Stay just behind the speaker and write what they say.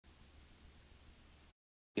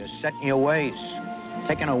You're set in your ways.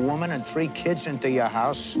 Taking a woman and 3 kids into your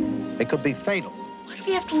house, it could be fatal. Why do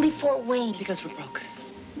we have to leave Fort Wayne? Because we're broke.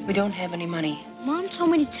 We don't have any money. Mom told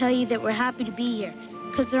me to tell you that we're happy to be here,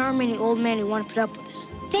 because there aren't many old men who want to put up with us.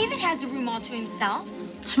 David has a room all to himself.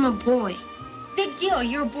 I'm a boy. Big deal.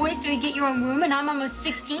 You're a boy, so you get your own room, and I'm almost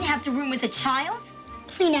 16, have to room with a child?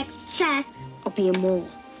 Kleenex chest. I'll be a mole.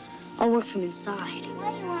 I'll work from inside.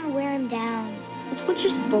 Why do you want to wear him down? That's what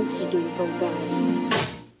you're supposed to do with old guys.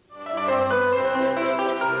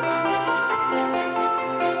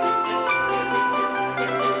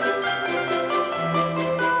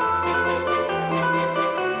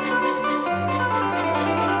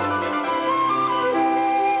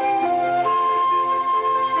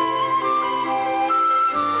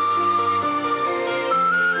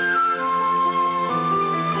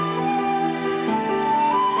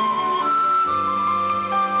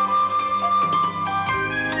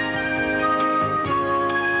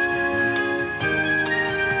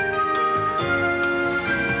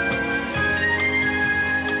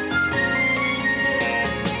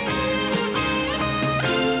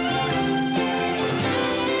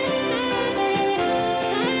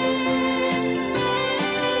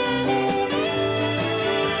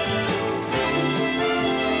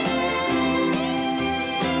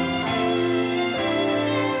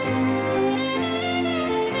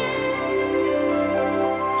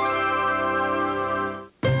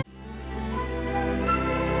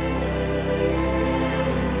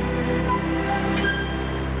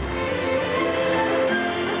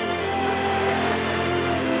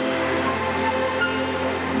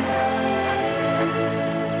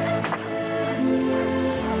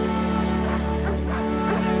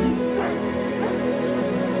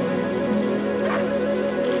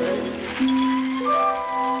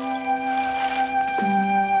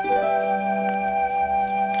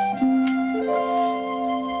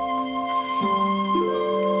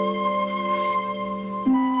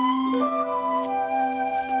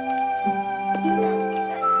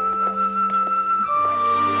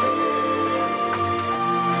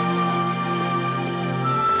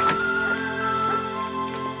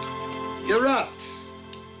 You're up.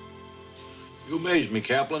 You amaze me,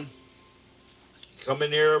 Kaplan. You come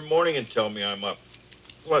in here every morning and tell me I'm up.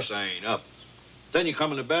 Plus, I ain't up. Then you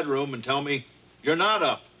come in the bedroom and tell me you're not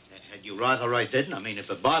up. Had you rather I didn't? I mean, if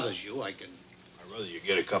it bothers you, I can... I'd rather you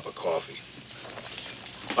get a cup of coffee.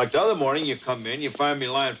 Like the other morning, you come in, you find me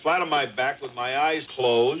lying flat on my back with my eyes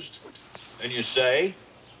closed, and you say,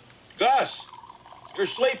 Gus, you're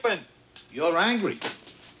sleeping. You're angry.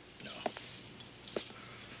 No.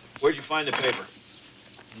 Where'd you find the paper?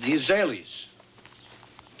 In the azaleas.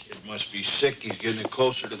 Kid must be sick. He's getting it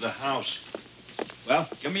closer to the house. Well,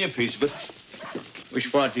 give me a piece of it.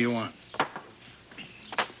 Which part do you want?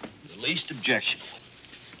 The least objection.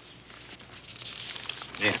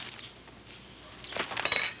 Yeah.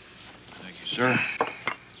 Thank you, sir.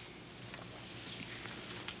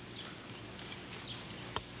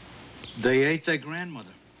 They ate their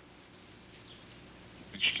grandmother.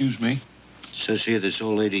 Excuse me? It says here this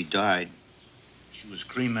old lady died. She was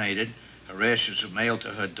cremated. Her ashes were mailed to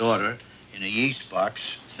her daughter in a yeast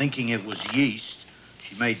box. Thinking it was yeast,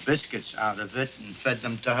 she made biscuits out of it and fed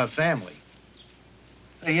them to her family.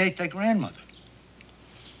 They ate their grandmother.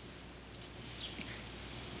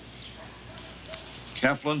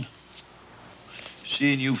 Kaplan,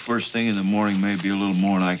 seeing you first thing in the morning may be a little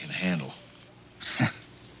more than I can handle.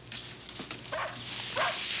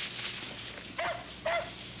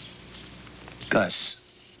 Gus,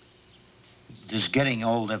 does getting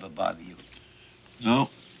old ever bother you? No.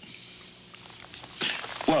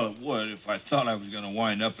 Well, it would if I thought I was going to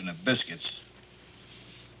wind up in the biscuits.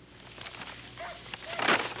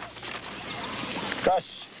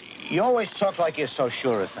 Gus, you always talk like you're so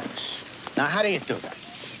sure of things. Now, how do you do that?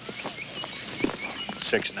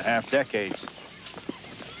 6.5 decades.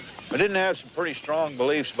 If I didn't have some pretty strong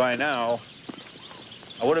beliefs by now,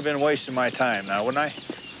 I would have been wasting my time now, wouldn't I?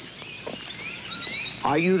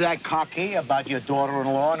 Are you that cocky about your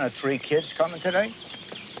daughter-in-law and her 3 kids coming today?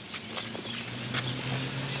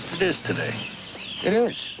 It is today. It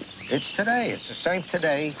is. It's today. It's the same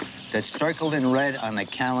today that's circled in red on the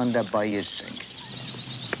calendar by your sink.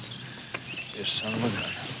 You son of a gun.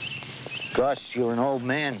 Gus, you're an old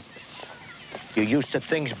man. You're used to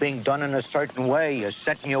things being done in a certain way. You're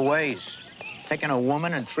set in your ways. Taking a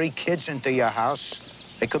woman and 3 kids into your house,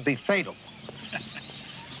 it could be fatal.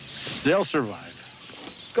 They'll survive.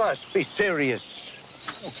 Gus, be serious.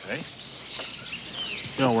 Okay.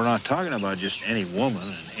 You know, we're not talking about just any woman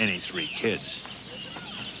and any 3 kids.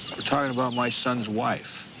 We're talking about my son's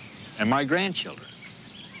wife and my grandchildren.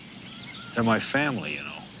 They're my family, you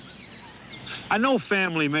know. I know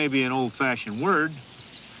family may be an old-fashioned word.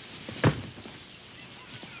 I'm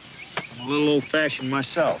a little old-fashioned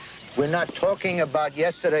myself. We're not talking about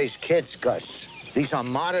yesterday's kids, Gus. These are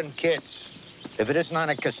modern kids. If it isn't on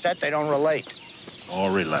a cassette, they don't relate.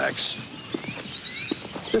 Oh, relax.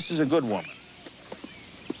 This is a good woman.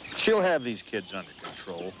 She'll have these kids under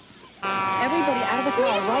control. Everybody out of the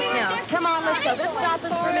car right now. Come on, let's go. This stop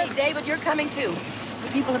is for me. David, you're coming too. The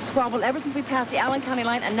people have squabbled ever since we passed the Allen County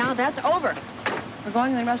line, and now that's over. We're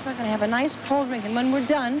going to the restaurant, going to have a nice cold drink, and when we're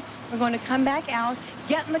done, we're going to come back out,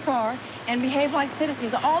 get in the car, and behave like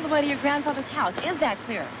citizens all the way to your grandfather's house. Is that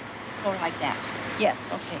clear? Or like that? Yes,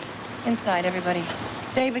 okay. Inside, everybody.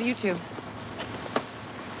 David, you too.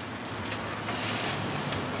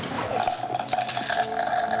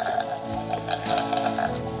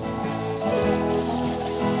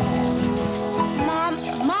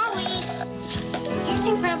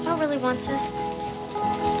 Wants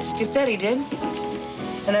us. You said he did.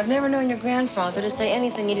 And I've never known your grandfather to say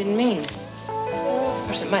anything he didn't mean. Of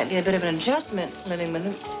course, it might be a bit of an adjustment living with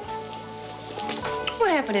him. What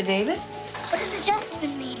happened to David? What does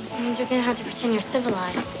adjustment mean? It means you're gonna have to pretend you're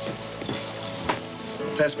civilized.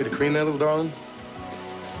 Pass me the cream there, little darling.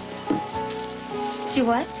 Do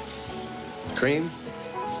what? Cream?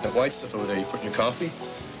 It's that white stuff over there you put in your coffee.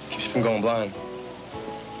 Keeps you from going blind.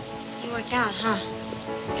 You work out, huh?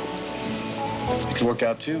 You can work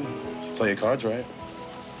out, too, if you play your cards right.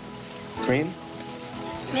 Cream?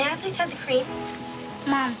 May I please have the cream?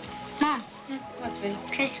 Mom. What, sweetie?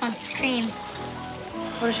 Chris wants cream.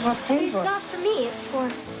 What does she want the cream It's for? not for me, it's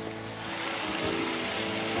for...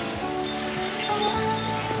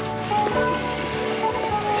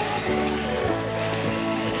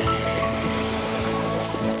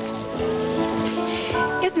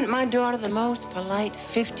 Isn't my daughter the most polite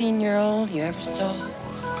 15-year-old you ever saw?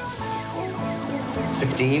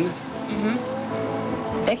 15?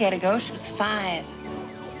 Mm-hmm. A decade ago, she was 5.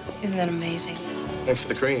 Isn't that amazing? Thanks for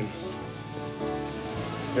the cream.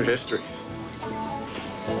 Your history.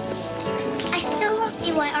 I still don't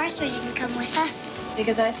see why Arthur didn't come with us.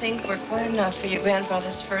 Because I think we're quite enough for your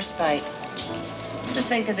grandfather's first bite. Just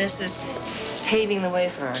think of this as paving the way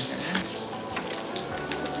for Arthur, huh?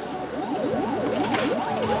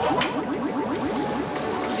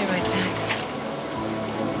 I'll be right back.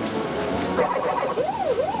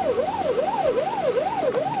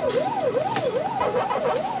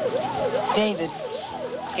 David,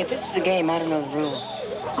 if this is a game, I don't know the rules.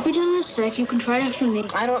 I'll be done in a sec. You can try it after me.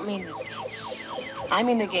 I don't mean this game. I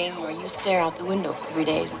mean the game where you stare out the window for 3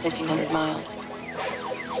 days and 1,600 miles.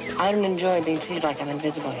 I don't enjoy being treated like I'm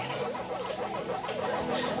invisible, you know.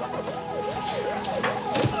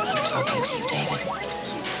 I'm talking to you, David.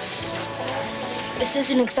 This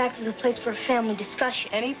isn't exactly the place for a family discussion.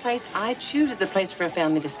 Any place I choose is the place for a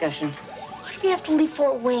family discussion. Why do we have to leave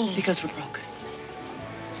Fort Wayne? Because we're broke.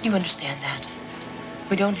 You understand that.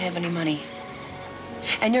 We don't have any money.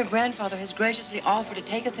 And your grandfather has graciously offered to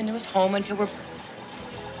take us into his home until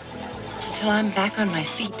I'm back on my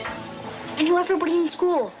feet. I knew everybody in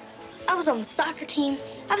school. I was on the soccer team.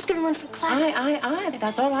 I was gonna run for class. Aye.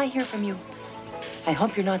 That's all I hear from you. I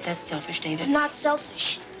hope you're not that selfish, David. I'm not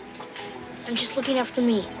selfish. I'm just looking after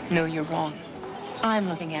me. No, you're wrong. I'm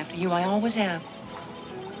looking after you. I always have.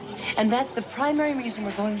 And that's the primary reason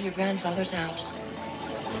we're going to your grandfather's house.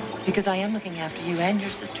 Because I am looking after you and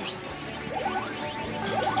your sisters.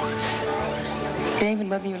 David,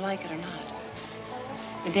 whether you like it or not,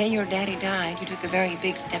 the day your daddy died, you took a very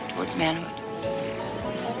big step towards manhood.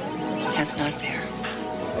 That's not fair.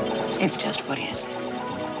 It's just what is.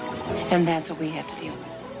 And that's what we have to deal with.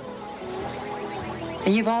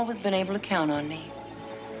 And you've always been able to count on me.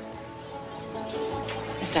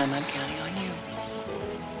 This time I'm counting on you.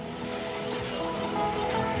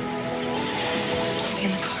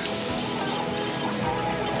 In the car.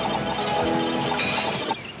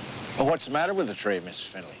 Well, what's the matter with the tree, Mrs.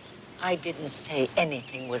 Finley? I didn't say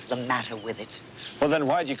anything was the matter with it. Well, then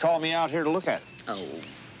why'd you call me out here to look at it? Oh,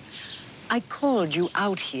 I called you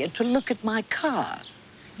out here to look at my car.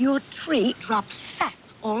 Your tree dropped sap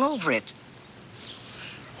all over it.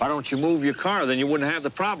 Why don't you move your car? Then you wouldn't have the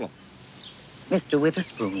problem. Mr.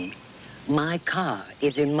 Witherspoon, my car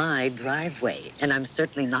is in my driveway, and I'm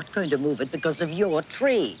certainly not going to move it because of your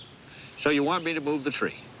tree. So you want me to move the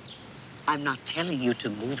tree? I'm not telling you to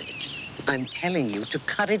move it. I'm telling you to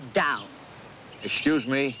cut it down. Excuse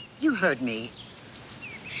me? You heard me.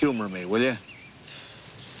 Humor me, will you?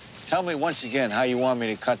 Tell me once again how you want me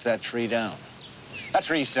to cut that tree down. That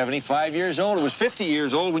tree's 75 years old. It was 50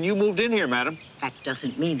 years old when you moved in here, madam. That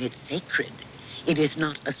doesn't mean it's sacred. It is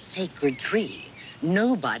not a sacred tree.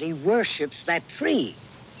 Nobody worships that tree.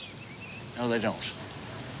 No, they don't.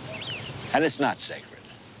 And it's not sacred.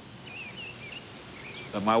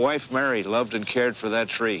 But my wife, Mary, loved and cared for that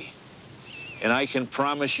tree. And I can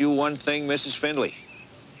promise you one thing, Mrs. Findlay.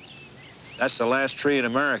 That's the last tree in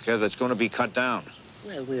America that's going to be cut down.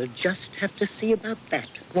 Well, we'll just have to see about that,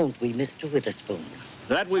 won't we, Mr. Witherspoon?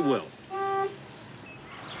 That we will.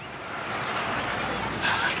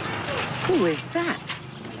 Who is that?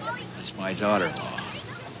 That's my daughter-in-law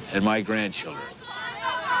and my grandchildren.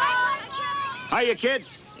 Hiya,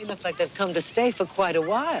 kids. They look like they've come to stay for quite a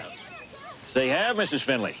while. They have, Mrs.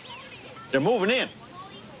 Findlay. They're moving in.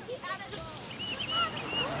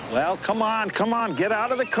 Well, come on, get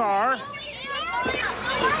out of the car.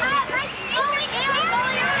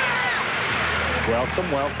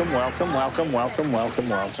 Welcome,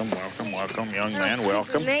 young man,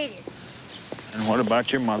 welcome. And what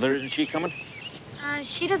about your mother? Isn't she coming?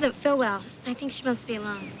 She doesn't feel well. I think she must be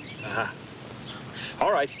alone. Uh-huh.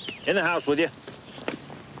 All right, in the house with you.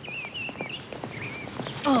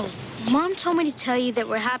 Oh, Mom told me to tell you that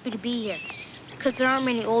we're happy to be here, because there aren't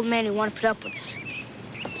many old men who want to put up with us.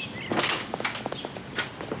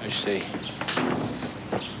 I see.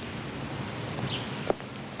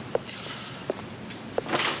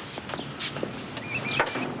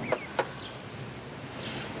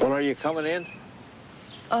 Well, are you coming in?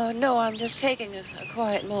 No, I'm just taking a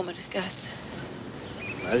quiet moment, Gus.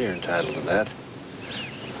 Well, you're entitled to that.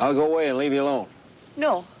 I'll go away and leave you alone.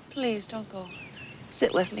 No, please, don't go.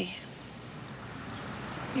 Sit with me.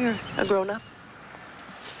 You're a grown-up.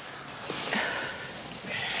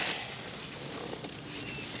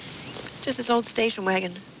 Just this old station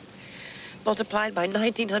wagon. Multiplied by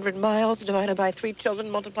 1,900 miles, divided by 3 children,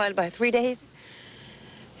 multiplied by 3 days.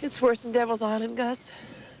 It's worse than Devil's Island, Gus.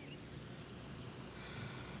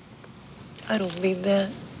 I don't mean that.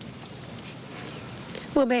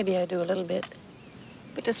 Well, maybe I do a little bit.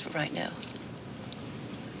 But just for right now.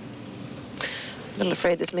 I'm a little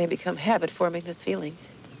afraid this may become habit-forming, this feeling.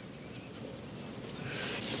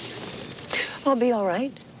 I'll be all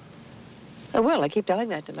right. I will. I keep telling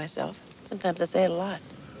that to myself. Sometimes I say it a lot.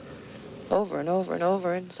 Over and over and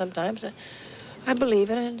over, and sometimes I believe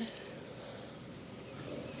it,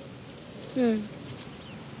 and...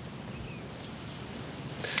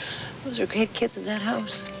 Those are great kids in that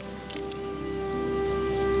house.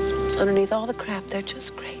 Underneath all the crap, they're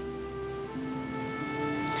just great.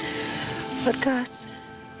 But, Gus,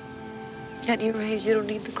 at your age, you don't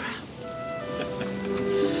need the crap.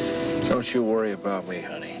 Don't you worry about me,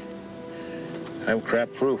 honey. I'm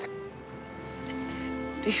crap-proof.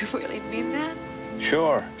 Do you really mean that?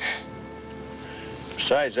 Sure.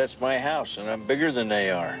 Besides, that's my house, and I'm bigger than they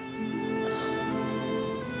are.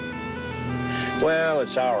 Well,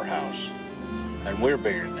 it's our house, and we're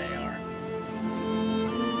bigger than they are.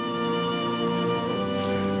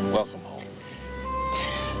 Welcome home.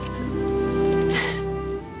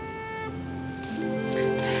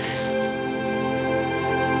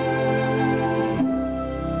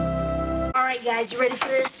 All right, guys, you ready for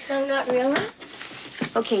this? No, not really.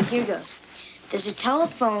 Okay, here goes. There's a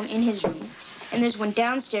telephone in his room, and there's one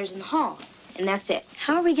downstairs in the hall, and that's it.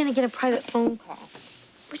 How are we going to get a private phone call?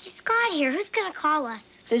 We just got here. Who's going to call us?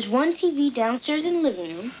 There's one TV downstairs in the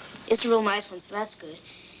living room. It's a real nice one, so that's good.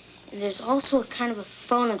 And there's also a kind of a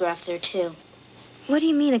phonograph there, too. What do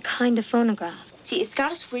you mean, a kind of phonograph? See, it's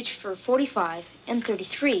got a switch for 45 and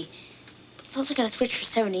 33. But it's also got a switch for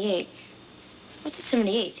 78. What's a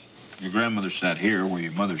 78? Your grandmother sat here where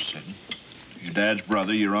your mother's sitting. Your dad's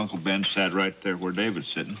brother, your Uncle Ben, sat right there where David's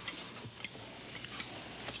sitting.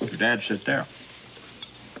 Your dad sit there.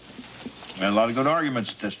 We had a lot of good arguments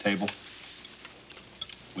at this table.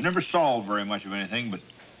 We never solved very much of anything, but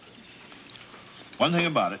one thing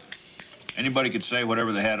about it, anybody could say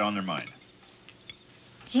whatever they had on their mind.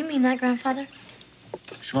 Do you mean that, Grandfather?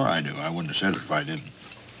 Sure I do. I wouldn't have said it if I didn't.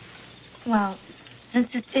 Well,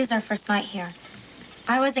 since this is our first night here,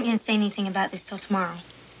 I wasn't going to say anything about this till tomorrow.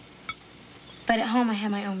 But at home, I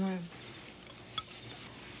have my own room.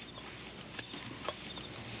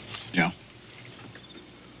 Yeah?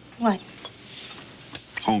 What?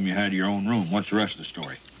 Home, you had your own room. What's the rest of the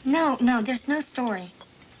story? No, there's no story.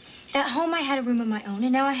 At home, I had a room of my own,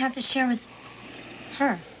 and now I have to share with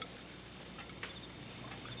her.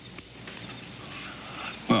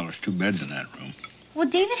 Well, there's 2 beds in that room. Well,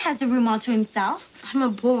 David has a room all to himself. I'm a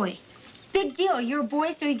boy. Big deal. You're a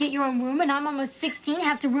boy, so you get your own room, and I'm almost 16,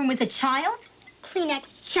 have to room with a child?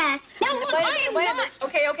 Kleenex chest. No, look, Wait a I minute, am wait a not. minute.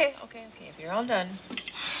 Okay. If you're all done,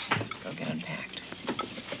 go get unpacked.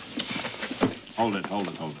 Hold it.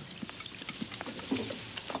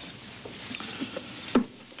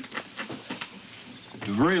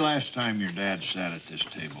 The very last time your dad sat at this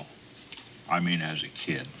table, I mean, as a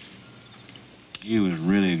kid. He was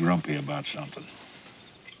really grumpy about something.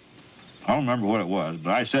 I don't remember what it was,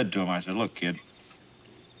 but I said to him, I said, look, kid,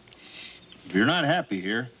 if you're not happy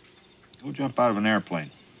here, go jump out of an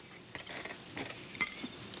airplane.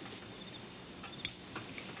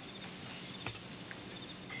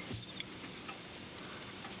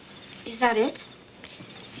 Is that it?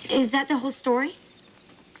 Is that the whole story?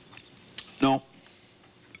 No.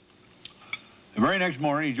 The very next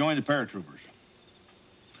morning, he joined the paratroopers.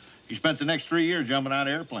 He spent the next 3 years jumping out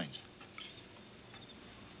of airplanes.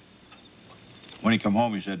 When he come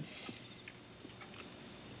home, he said,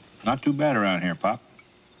 not too bad around here, Pop.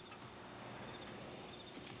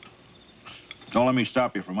 Don't let me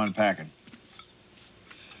stop you from unpacking.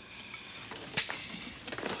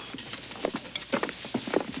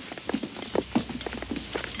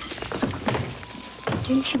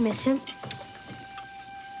 Didn't you miss him?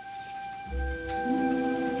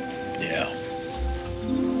 Yeah.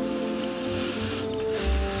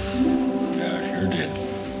 Yeah, I sure did.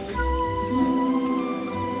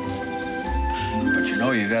 But you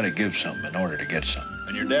know, you gotta give something in order to get something.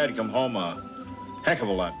 And your dad come home a heck of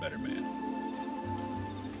a lot better man.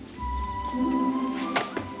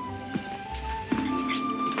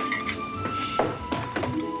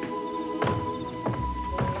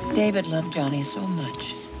 David loved Johnny so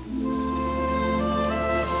much.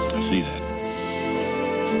 I see that.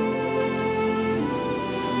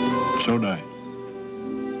 So do I.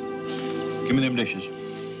 Give me them dishes.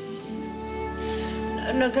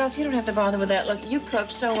 No, Gus, you don't have to bother with that. Look, you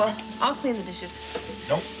cooked, so I'll clean the dishes.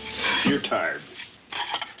 Nope. You're tired.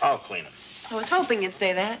 I'll clean them. I was hoping you'd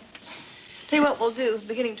say that. Tell you what we'll do,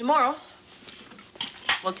 beginning tomorrow,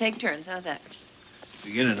 we'll take turns. How's that?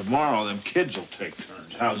 Beginning tomorrow, them kids will take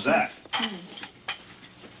turns. How's that?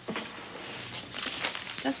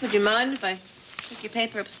 Gus, would you mind if I took your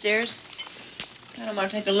paper upstairs? I don't want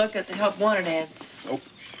to take a look at the help wanted ads. Nope.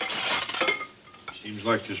 Seems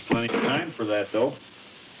like there's plenty of time for that, though.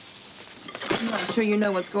 I'm not sure you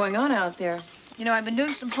know what's going on out there. You know, I've been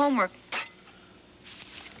doing some homework.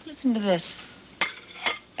 Listen to this.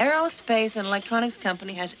 Aerospace and Electronics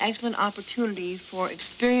Company has excellent opportunity for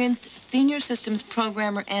experienced senior systems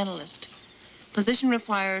programmer analyst. Position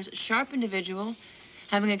requires sharp individual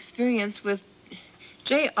having experience with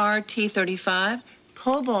JRT35,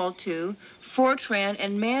 COBOL 2, Fortran,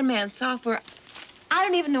 and man-man software. I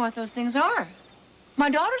don't even know what those things are. My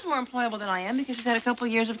daughter's more employable than I am because she's had a couple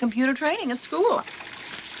of years of computer training at school.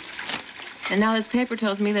 And now this paper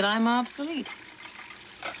tells me that I'm obsolete.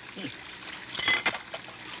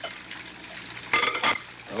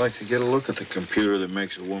 I'd like to get a look at the computer that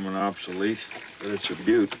makes a woman obsolete, but it's a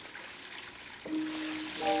beaut.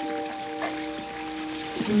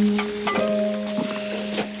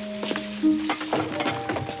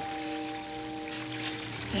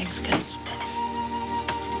 Thanks, Gus.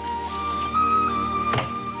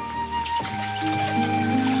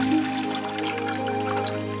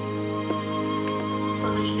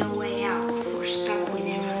 Well, there's no way out. We're stuck with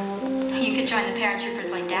him. You could join the paratroopers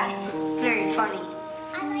like Daddy. Very funny.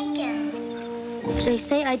 I like him. If they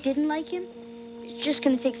say I didn't like him, it's just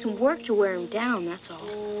gonna take some work to wear him down, that's all.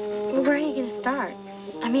 Well, where are you gonna start?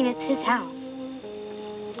 I mean, it's his house.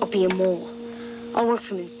 I'll be a mole. I'll work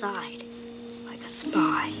from inside, like a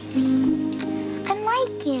spy. I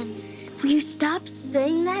like him. Will you stop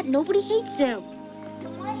saying that? Nobody hates him.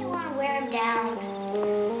 Then why do you want to wear him down?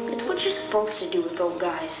 It's what you're supposed to do with old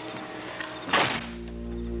guys.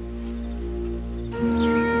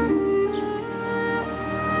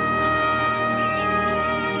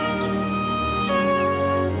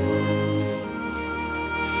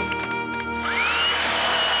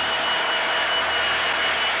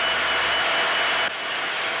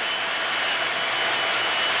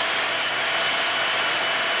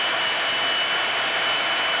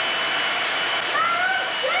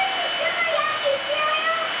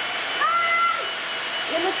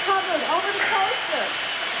 In the cupboard, over the poster.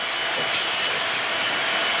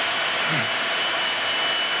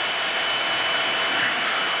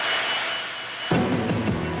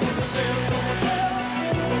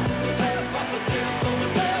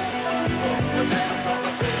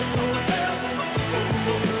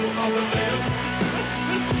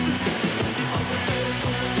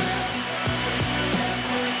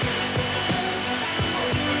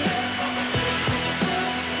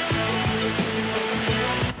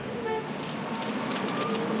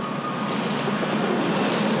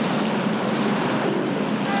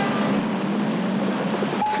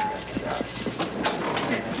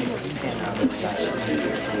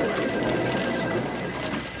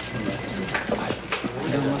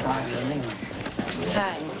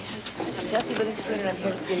 Hi. I'm Jessie Witherspoon, and I'm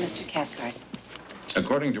here to see Mr. Cathcart.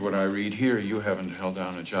 According to what I read here, you haven't held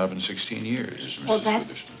down a job in 16 years, Mrs. Well, that's...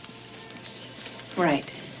 Witherspoon.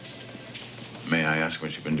 Right. May I ask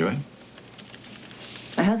what you've been doing?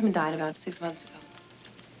 My husband died about 6 months ago.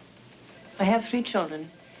 I have 3 children,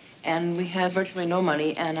 and we have virtually no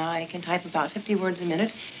money, and I can type about 50 words a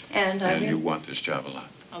minute, and And you want this job a lot?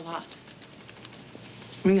 A lot.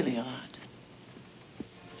 Really a lot.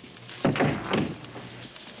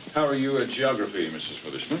 How are you at geography, Mrs.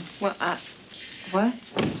 Witherspoon? Well, what?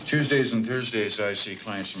 Tuesdays and Thursdays, I see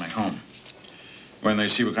clients in my home. When they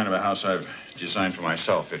see what kind of a house I've designed for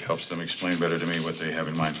myself, it helps them explain better to me what they have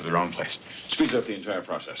in mind for their own place. Speeds up the entire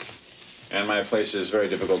process. And my place is very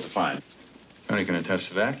difficult to find. Tony can attest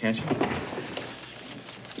to that, can't you?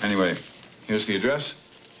 Anyway, here's the address.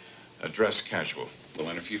 Address casual. Well,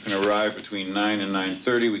 and if you can arrive between 9 and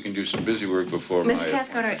 9:30, we can do some busy work before Mr.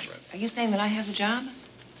 Cathcart, are you saying that I have the job?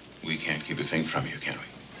 We can't keep a thing from you, can we?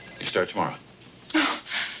 You start tomorrow.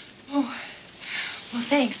 Oh, well,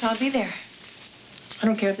 thanks. I'll be there. I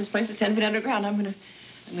don't care if this place is 10 feet underground. I'm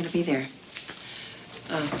gonna be there.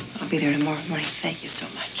 I'll be there tomorrow morning. Thank you so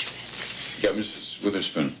much, Miss. Yeah, Mrs.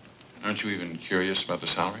 Witherspoon, aren't you even curious about the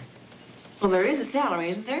salary? Well, there is a salary,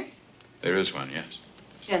 isn't there? There is one, yes.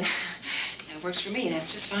 Then that works for me.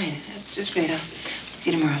 That's just fine. That's just great. I'll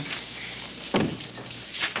see you tomorrow. Thanks.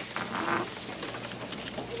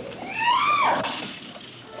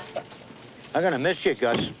 I'm gonna miss you,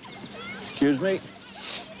 Gus. Excuse me?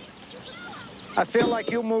 I feel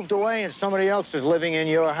like you moved away and somebody else is living in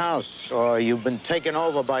your house, or you've been taken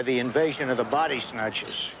over by the invasion of the body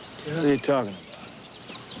snatchers. What are you talking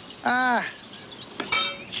about?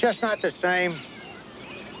 It's just not the same.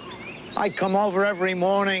 I'd come over every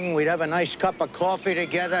morning, we'd have a nice cup of coffee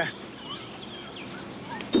together.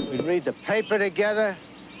 We'd read the paper together.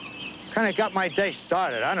 Kind of got my day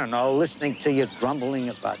started, I don't know, listening to you grumbling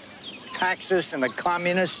about taxes and the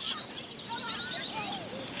communists.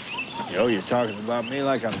 Yo, you're talking about me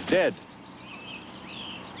like I'm dead.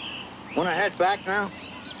 Wanna head back now?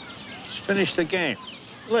 Let's finish the game.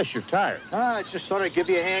 Unless you're tired. I just thought I'd give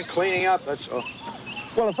you a hand cleaning up, that's all.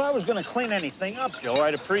 Well, if I was gonna clean anything up, Joe,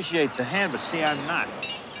 I'd appreciate the hand, but see, I'm not.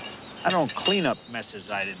 I don't clean up messes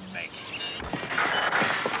I didn't make.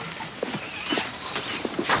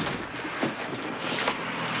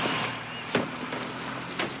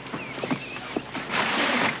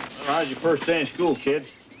 Well, how's your first day in school, kids?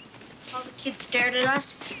 All the kids stared at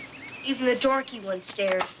us. Even the dorky one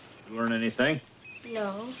stared. You learn anything?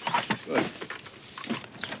 No. Good.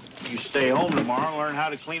 You stay home tomorrow and learn how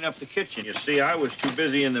to clean up the kitchen. You see, I was too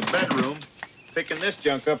busy in the bedroom picking this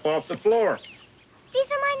junk up off the floor. These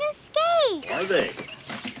are my new skates. Are they?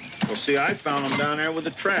 Well, see, I found them down there with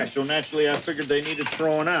the trash, so naturally I figured they needed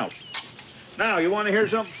throwing out. Now, you want to hear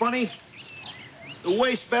something funny? The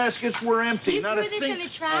waste baskets were empty. You Not threw a this thing. in the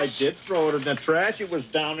trash? I did throw it in the trash. It was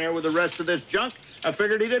down there with the rest of this junk. I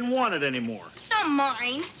figured he didn't want it anymore. It's not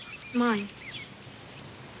mine. It's mine.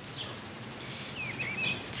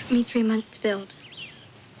 Took me 3 months to build.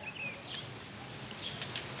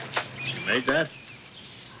 You made that?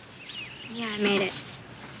 Yeah, I made it.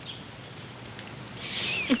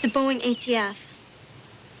 It's a Boeing ATF.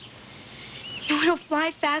 You know, it'll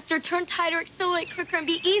fly faster, turn tighter, accelerate quicker, and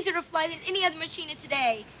be easier to fly than any other machine of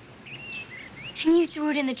today. And you threw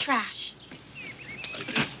it in the trash. I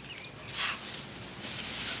did.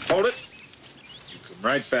 Hold it. You come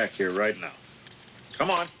right back here right now. Come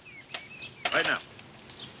on. Right now.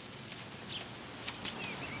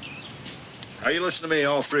 Now, you listen to me,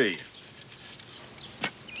 all three of you.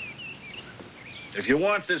 If you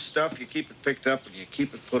want this stuff, you keep it picked up and you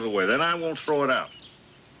keep it put away. Then I won't throw it out.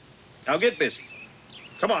 Now get busy.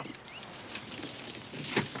 Come on.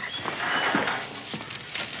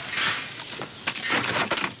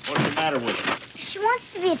 What's the matter with her? She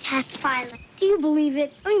wants to be a test pilot. Do you believe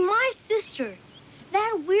it? I mean, my sister.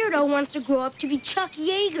 That weirdo wants to grow up to be Chuck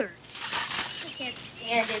Yeager. I can't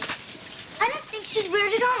stand it. I don't think she's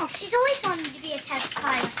weird at all. She's always wanted to be a test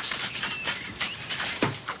pilot.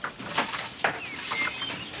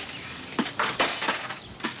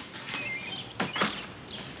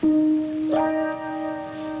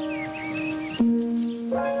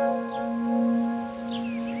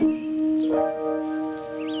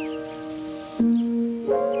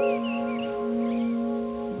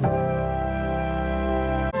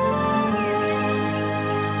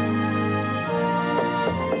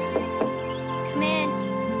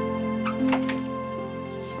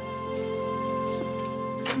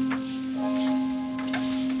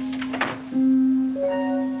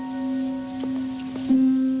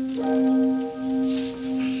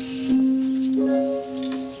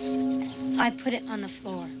 I put it on the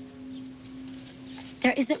floor.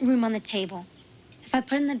 There isn't room on the table. If I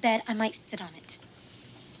put it in the bed, I might sit on it.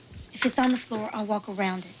 If it's on the floor, I'll walk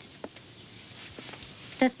around it.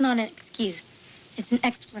 That's not an excuse. It's an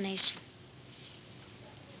explanation.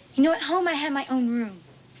 You know, at home I had my own room.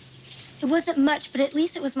 It wasn't much, but at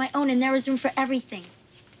least it was my own, and there was room for everything.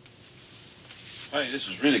 Honey, this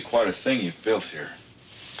is really quite a thing you've built here.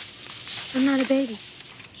 I'm not a baby.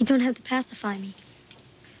 You don't have to pacify me.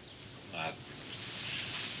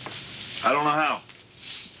 I don't know how.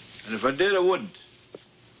 And if I did, I wouldn't.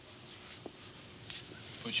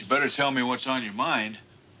 But you better tell me what's on your mind.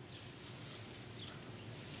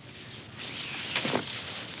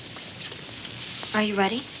 Are you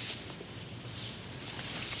ready?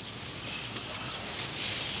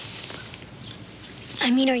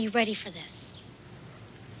 I mean, are you ready for this?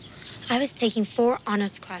 I was taking 4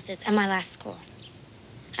 honors classes at my last school.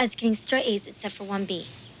 I was getting straight A's except for 1 B.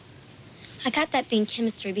 I got that B in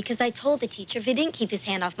chemistry because I told the teacher if he didn't keep his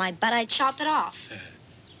hand off my butt, I'd chop it off.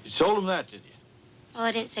 You told him that, did you? Well,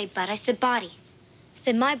 I didn't say butt, I said body. I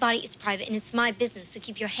said my body is private and it's my business, so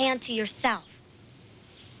keep your hand to yourself.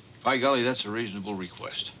 By golly, that's a reasonable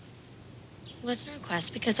request. It wasn't a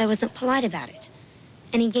request because I wasn't polite about it.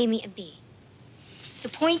 And he gave me a B. The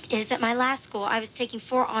point is, at my last school, I was taking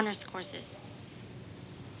 4 honors courses.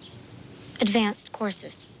 Advanced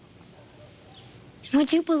courses. And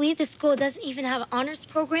would you believe this school doesn't even have an honors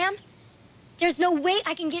program? There's no way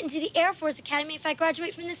I can get into the Air Force Academy if I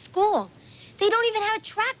graduate from this school. They don't even have a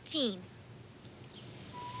track team.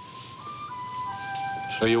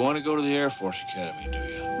 So you want to go to the Air Force Academy, do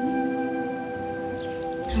you?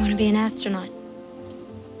 I want to be an astronaut.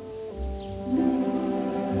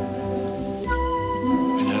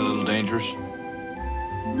 Isn't that a little dangerous?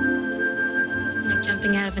 Like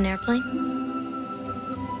jumping out of an airplane?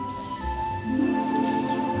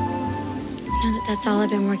 You know that's all I've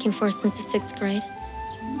been working for since the 6th grade?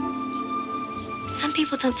 Some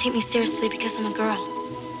people don't take me seriously because I'm a girl.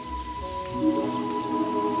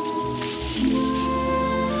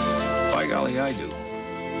 By golly, I do.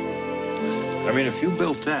 I mean, if you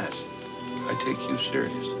built that, I'd take you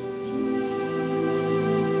serious.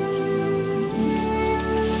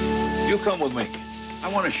 You come with me. I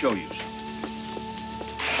want to show you something.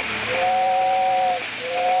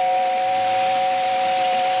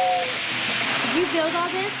 Did you build all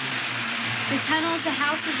this? The tunnels, the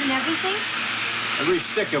houses, and everything? Every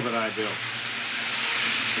stick of it I built.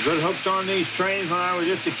 I got hooked on these trains when I was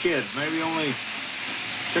just a kid, maybe only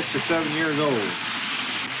 6 or 7 years old.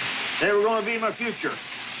 They were going to be my future.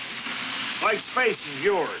 Like space is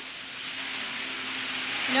yours.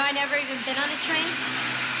 You know, I never even been on a train.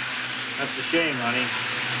 That's a shame, honey.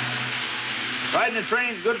 Riding a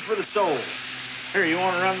train's good for the soul. Here, you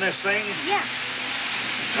want to run this thing? Yeah.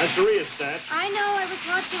 That's the rheostat. I know, I was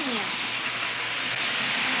watching you.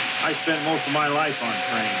 I spent most of my life on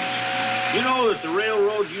trains. You know that the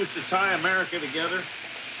railroads used to tie America together?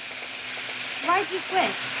 Why'd you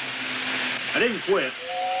quit? I didn't quit.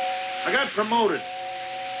 I got promoted.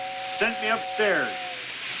 Sent me upstairs.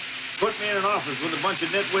 Put me in an office with a bunch of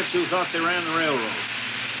nitwits who thought they ran the railroad.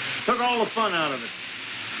 Took all the fun out of it.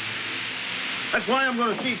 That's why I'm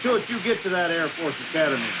going to see to it you get to that Air Force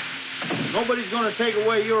Academy. Nobody's going to take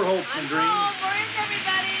away your hopes and dreams. Home. Where is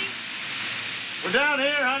everybody? We're down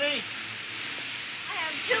here, honey. I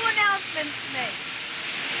have 2 announcements to make.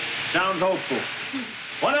 Sounds hopeful.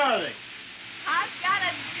 What are they? I've got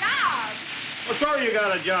a job. Well, sure you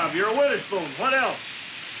got a job. You're a Witherspoon. What else?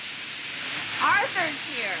 Arthur's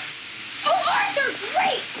here. Oh, Arthur,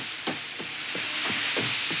 great!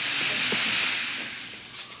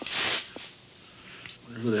 I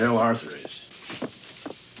wonder who the hell Arthur is.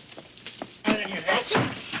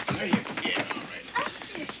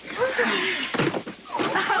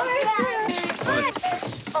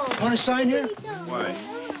 Want to sign here? Why?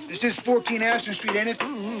 This is 14 Ashton Street, ain't it?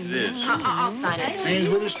 It is. I'll sign it. Name's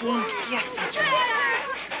Witherspoon? Yes, that's right.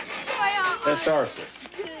 That's Arthur.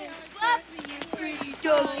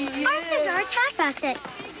 Arthur's our attack asset.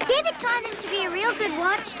 David taught him to be a real good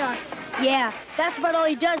watchdog. Yeah, that's about all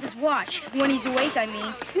he does is watch. When he's awake, I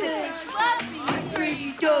mean.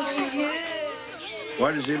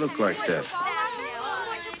 Why does he look like that?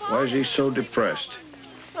 Why is he so depressed?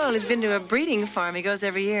 Well, he's been to a breeding farm. He goes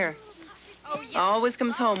every year. Always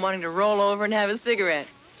comes home wanting to roll over and have a cigarette.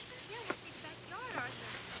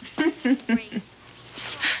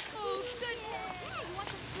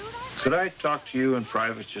 Could I talk to you in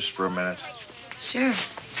private just for a minute? Sure.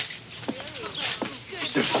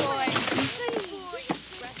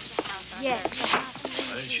 Yes.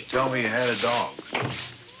 Why didn't you tell me you had a dog?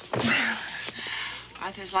 I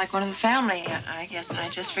Arthur's like one of the family. I guess I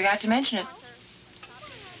just forgot to mention it.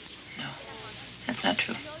 No, that's not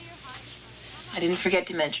true. I didn't forget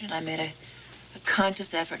to mention it. I made a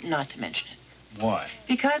conscious effort not to mention it. Why?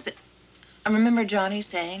 Because I remember Johnny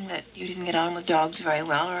saying that you didn't get on with dogs very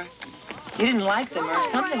well, or you didn't like them,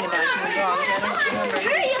 or something about you and dogs. I don't remember.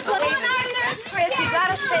 Chris, you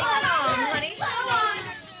gotta stay calm, honey.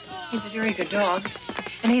 He's a very good dog.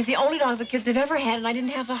 And he's the only dog the kids have ever had, and I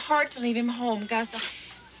didn't have the heart to leave him home, Gus.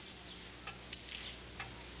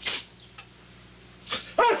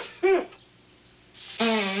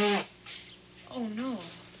 Oh, no.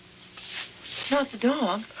 Not the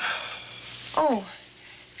dog. Oh,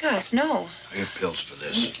 Gus, no. I get pills for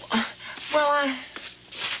this. Well,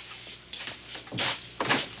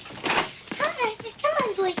 Come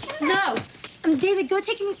on, boy. Come on. No. David, go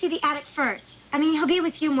take him to see the attic first. I mean, he'll be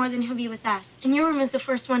with you more than he'll be with us. And your room is the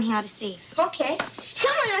first one he ought to see. Okay.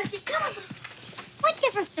 Come on, Archie, come on. What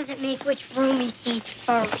difference does it make which room he sees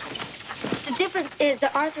first? The difference is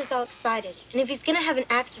that Arthur's all excited. And if he's going to have an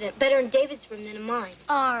accident, better in David's room than in mine.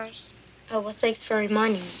 Ours. Oh, well, thanks for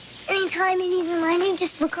reminding me. Anytime you need reminding,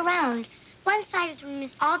 just look around. One side of the room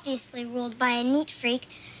is obviously ruled by a neat freak,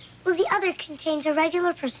 while the other contains a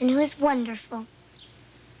regular person who is wonderful.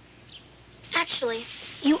 Actually,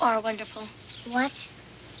 you are wonderful. What?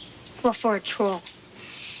 Well, for a troll.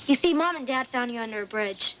 You see, Mom and Dad found you under a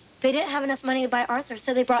bridge. They didn't have enough money to buy Arthur,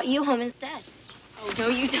 so they brought you home instead. Oh, no,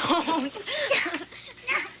 you don't.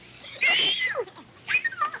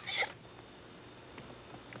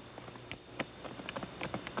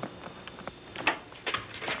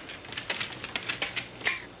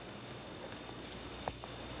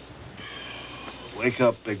 Wake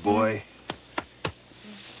up, big boy.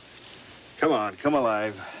 Come on, come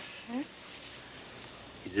alive. Huh?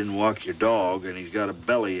 You didn't walk your dog, and he's got a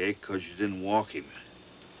bellyache because you didn't walk him.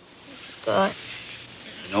 God.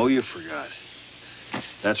 I know you forgot.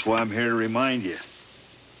 That's why I'm here to remind you.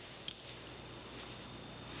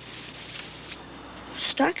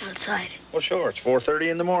 It's dark outside. Well, sure, it's 4:30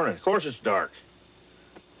 in the morning. Of course it's dark.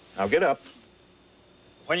 Now get up.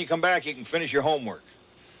 When you come back, you can finish your homework.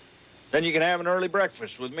 Then you can have an early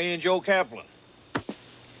breakfast with me and Joe Kaplan.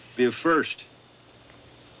 Be a first.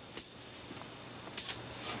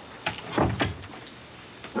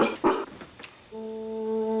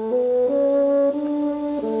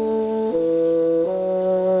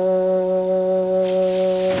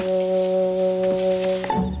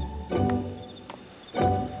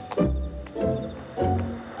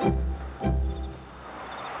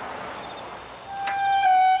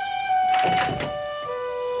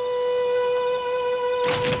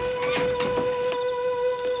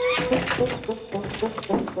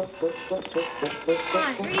 Come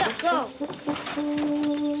on, hurry up, go.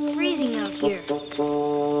 It's freezing out here.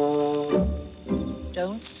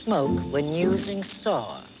 Don't smoke when using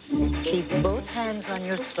saw. Keep both hands on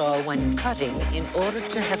your saw when cutting in order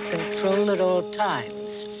to have control at all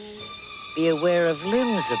times. Be aware of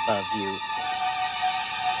limbs above you.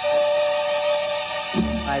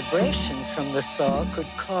 Vibrations from the saw could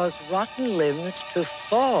cause rotten limbs to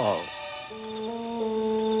fall.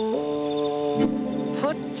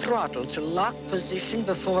 Put throttle to lock position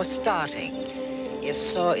before starting. If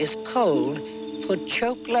saw is cold, put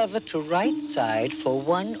choke lever to right side for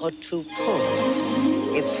 1 or 2 pulls.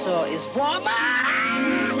 If saw is warm,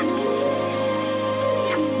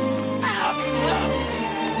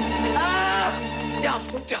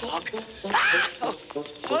 dumb dog.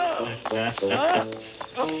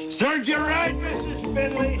 Serves you right, Mrs.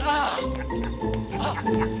 Finley.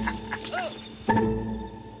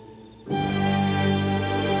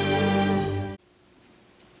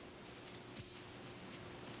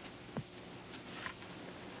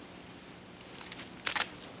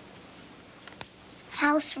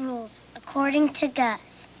 House rules, according to Gus.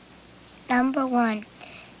 Number 1,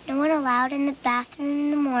 no one allowed in the bathroom in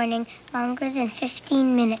the morning longer than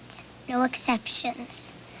 15 minutes. No exceptions.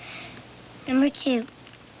 Number 2,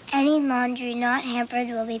 any laundry not hampered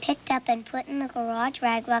will be picked up and put in the garage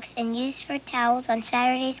rag box and used for towels on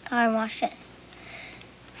Saturday's car washes.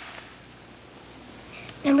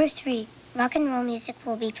 Number 3, rock and roll music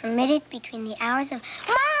will be permitted between the hours of...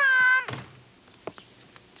 Mom!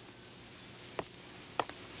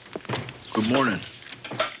 Good morning.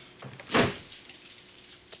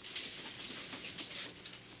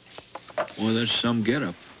 Well, that's some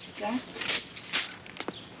getup. Gus?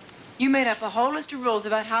 You made up a whole list of rules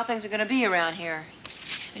about how things are going to be around here.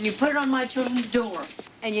 And you put it on my children's door.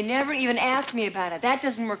 And you never even asked me about it. That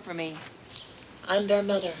doesn't work for me. I'm their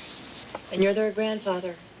mother. And you're their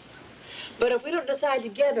grandfather. But if we don't decide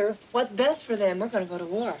together what's best for them, we're going to go to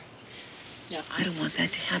war. No, I don't want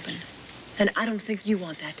that to happen. And I don't think you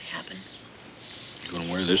want that to happen. You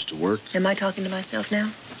gonna wear this to work? Am I talking to myself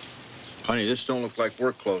now? Honey, this don't look like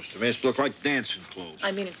work clothes to me. This look like dancing clothes.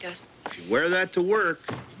 I mean it, Gus. If you wear that to work,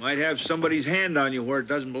 you might have somebody's hand on you where it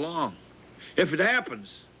doesn't belong. If it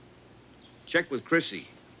happens, check with Chrissy.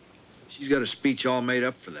 She's got a speech all made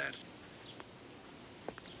up for that.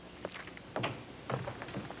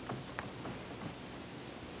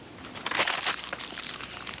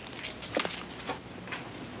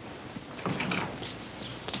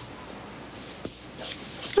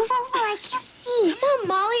 Move over, I can't see. Come on,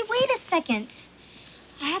 Molly, wait a second.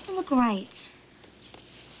 I have to look right.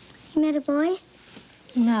 You met a boy?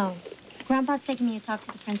 No. Grandpa's taking me to talk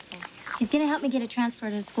to the principal. He's gonna help me get a transfer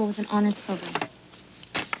to a school with an honors program.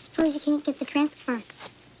 Suppose you can't get the transfer.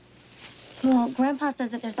 Well, Grandpa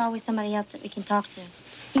says that there's always somebody else that we can talk to.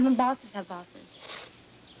 Even bosses have bosses.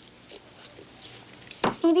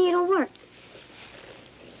 Maybe it'll work.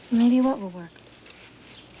 Maybe what will work?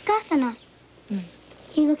 Gus and us. Mm.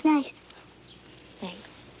 You look nice. Thanks.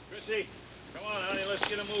 Chrissy, come on, honey, let's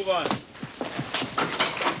get a move on.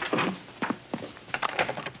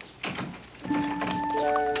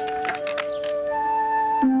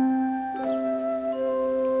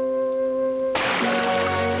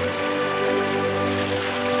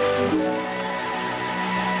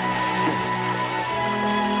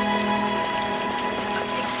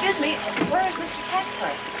 Excuse me, where is Mr.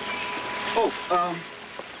 Cathcart? Oh,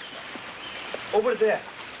 over there.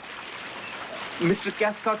 Mr.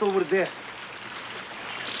 Cathcart over there.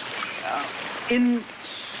 In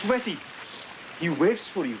sweaty. He waits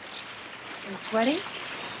for you. In sweaty?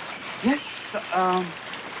 Yes,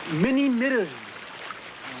 many mirrors.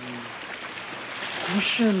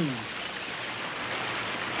 Cushions.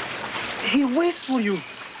 He waits for you.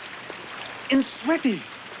 In sweaty.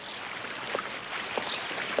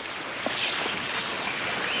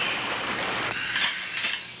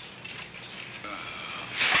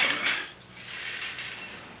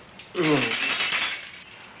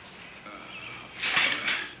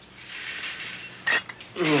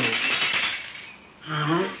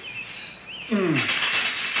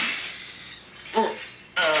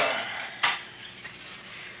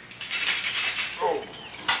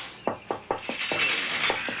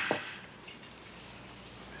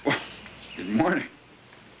 Good morning.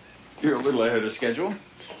 You're a little ahead of schedule.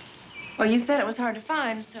 Well, you said it was hard to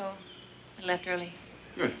find, so I left early.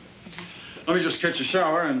 Good. Let me just catch a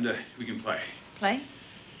shower and we can play. Play?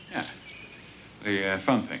 Yeah. The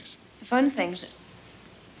fun things. The fun things.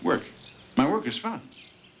 Work. My work is fun.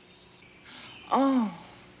 Oh.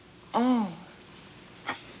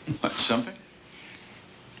 What, something?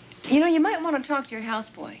 You know, you might want to talk to your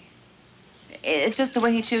houseboy. It's just the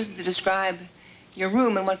way he chooses to describe your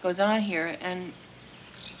room and what goes on here, and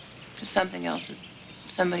just something else that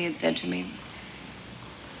somebody had said to me.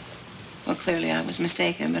 Well, clearly I was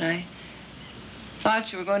mistaken, but I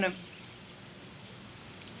thought you were going to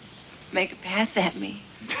make a pass at me.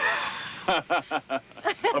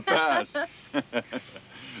 A pass?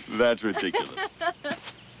 That's ridiculous.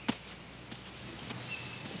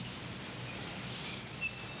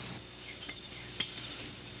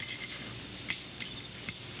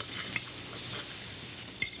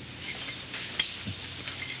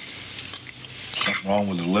 Something wrong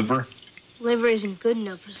with the liver? Liver isn't good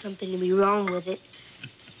enough for something to be wrong with it.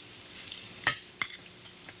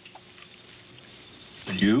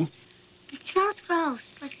 And you? It smells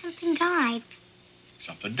gross, like something died.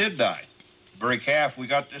 Something did die. The very calf we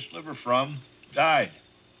got this liver from died.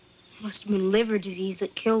 Must have been liver disease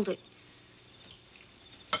that killed it.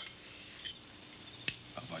 How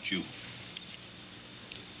about you?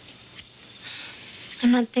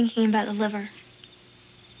 I'm not thinking about the liver.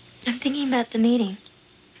 I'm thinking about the meeting.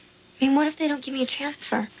 I mean, what if they don't give me a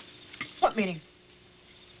transfer? What meeting?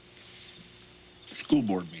 The school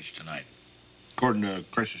board meets tonight, according to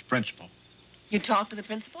Chris's principal. You talked to the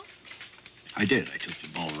principal? I did. I took the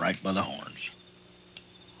bull right by the horns.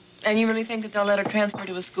 And you really think that they'll let her transfer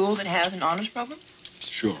to a school that has an honors program?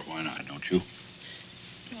 Sure, why not, don't you?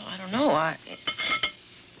 Well, I don't know. I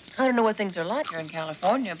don't know what things are like here in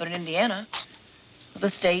California, but in Indiana,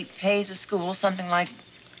 the state pays a school something like,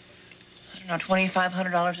 I don't know,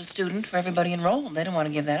 $2,500 a student for everybody enrolled. They don't want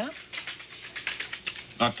to give that up.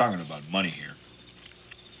 Not talking about money here.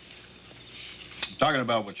 I'm talking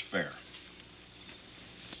about what's fair.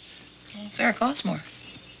 Well, fair costs more.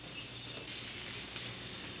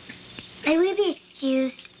 May we be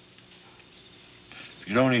excused? If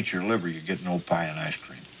you don't eat your liver, you get no pie and ice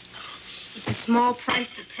cream. It's a small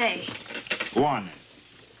price to pay. Go on, then.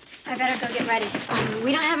 I better go get ready.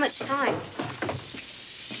 We don't have much time.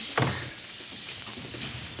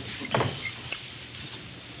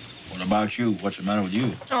 about you? What's the matter with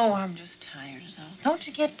you? Oh, I'm just tired, is all. Don't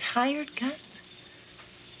you get tired, Gus?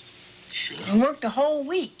 Sure. I worked a whole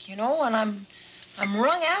week, you know, and I'm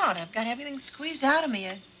wrung out. I've got everything squeezed out of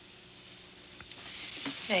me.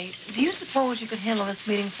 Say, do you suppose you could handle this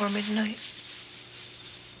meeting for me tonight?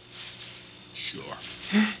 Sure.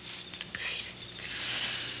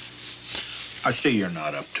 I see you're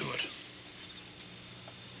not up to it.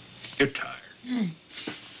 You're tired.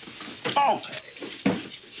 Okay.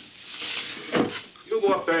 You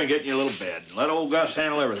go up there and get in your little bed. Let old Gus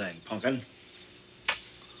handle everything, pumpkin.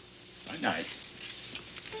 Night night.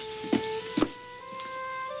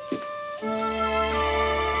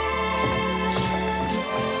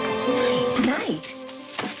 Night.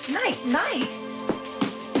 Night, night.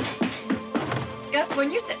 Gus,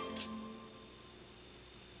 when you said...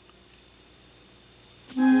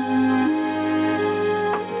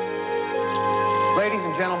 Ladies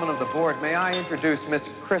and gentlemen of the board, may I introduce Miss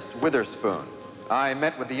Chris Witherspoon. I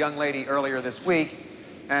met with the young lady earlier this week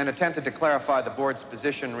and attempted to clarify the board's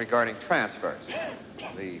position regarding transfers.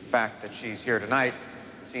 The fact that she's here tonight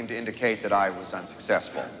seemed to indicate that I was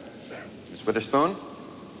unsuccessful. Miss Witherspoon?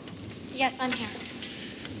 Yes, I'm here.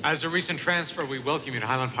 As a recent transfer, we welcome you to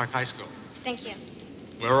Highland Park High School. Thank you.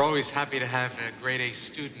 We're always happy to have grade A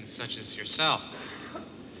students such as yourself.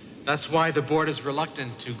 That's why the board is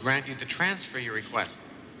reluctant to grant you the transfer you request.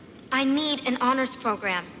 I need an honors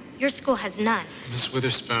program. Your school has none. Miss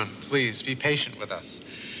Witherspoon, please be patient with us.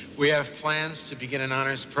 We have plans to begin an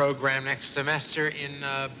honors program next semester in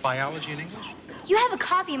biology and English. You have a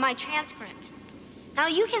copy of my transcript. Now,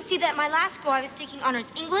 you can see that at my last school, I was taking honors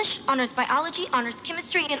English, honors biology, honors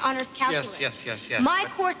chemistry, and honors calculus. Yes. My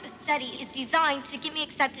course of study is designed to get me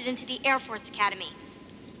accepted into the Air Force Academy.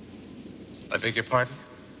 I beg your pardon?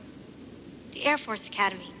 The Air Force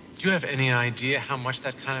Academy. Do you have any idea how much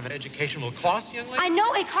that kind of an education will cost, young lady? I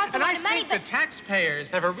know it costs a lot of money, but... I think the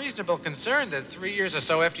taxpayers have a reasonable concern that 3 years or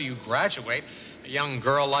so after you graduate, a young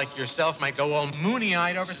girl like yourself might go all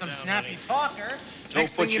moony-eyed over some snappy talker.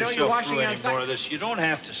 Don't put yourself through any more of this. You don't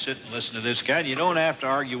have to sit and listen to this guy, and you don't have to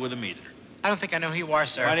argue with him either. I don't think I know who you are,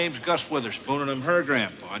 sir. My name's Gus Witherspoon, and I'm her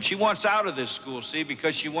grandpa. And she wants out of this school, see,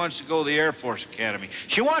 because she wants to go to the Air Force Academy.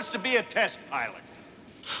 She wants to be a test pilot.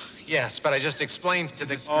 Yes, but I just explained to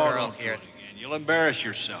the girl here. Again. You'll embarrass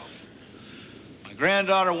yourself. My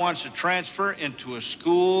granddaughter wants to transfer into a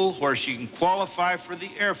school where she can qualify for the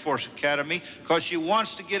Air Force Academy because she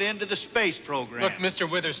wants to get into the space program. Look, Mr.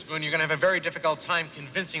 Witherspoon, you're going to have a very difficult time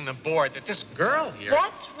convincing the board that this girl here...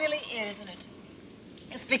 That's really it, isn't it?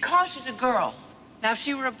 It's because she's a girl. Now, if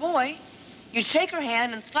she were a boy, you'd shake her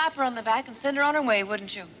hand and slap her on the back and send her on her way,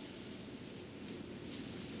 wouldn't you?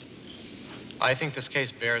 I think this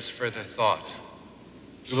case bears further thought.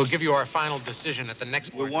 We will give you our final decision at the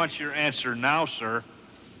next board. We want your answer now, sir.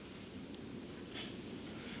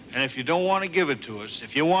 And if you don't want to give it to us,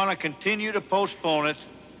 if you want to continue to postpone it,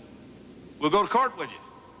 we'll go to court with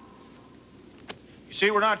you. You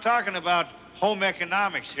see, we're not talking about home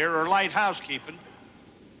economics here or light housekeeping.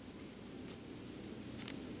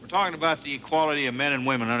 We're talking about the equality of men and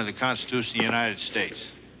women under the Constitution of the United States.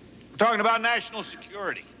 We're talking about national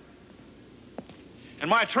security. And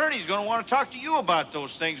my attorney's going to want to talk to you about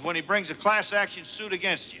those things when he brings a class action suit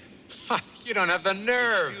against you. You don't have the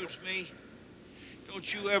nerve. Excuse me.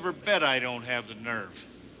 Don't you ever bet I don't have the nerve.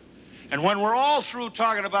 And when we're all through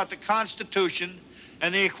talking about the Constitution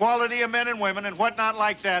and the equality of men and women and whatnot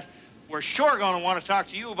like that, we're sure going to want to talk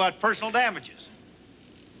to you about personal damages.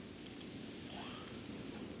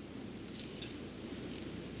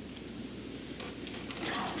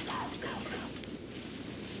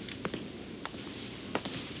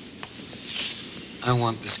 I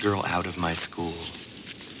want this girl out of my school.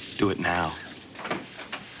 Do it now.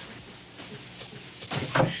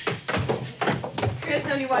 Here's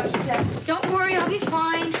only what you said. Don't worry, I'll be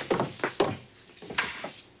fine.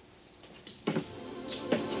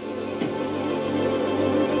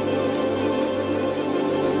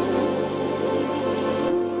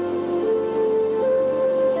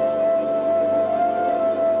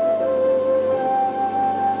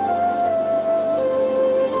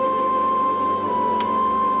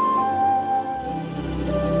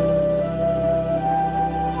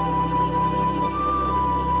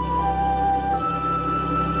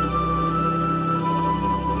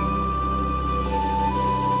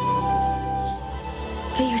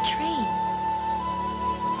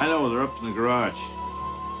 In the garage.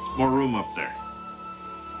 There's more room up there.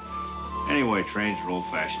 Anyway, trains are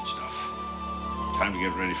old-fashioned stuff. Time to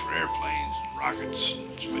get ready for airplanes and rockets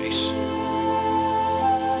and space.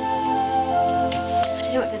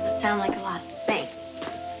 I know it doesn't sound like a lot. Thanks.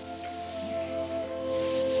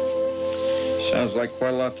 Sounds like quite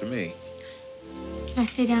a lot to me. Can I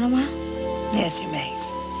stay down a while? Yes, you may.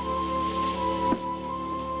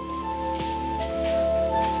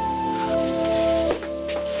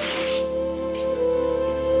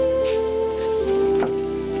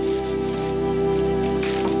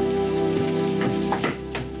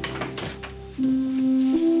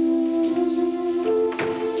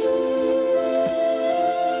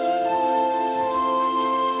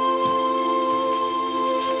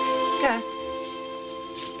 Gus,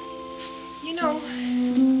 you know,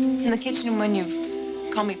 in the kitchen when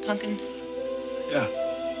you call me Punkin? Yeah.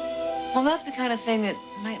 Well, that's the kind of thing that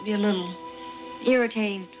might be a little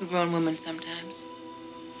irritating to a grown woman sometimes.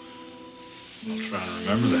 I'll try to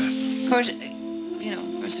remember that. Of course, you know,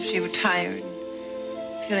 of course, if she were tired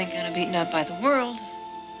and feeling kind of beaten up by the world,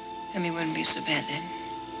 I mean, it wouldn't be so bad then.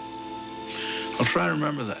 I'll try to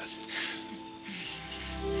remember that.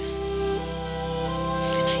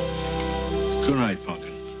 Good night, Punkin.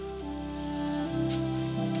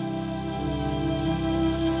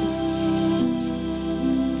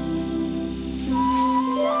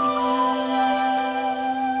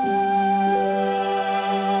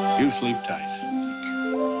 You sleep tight.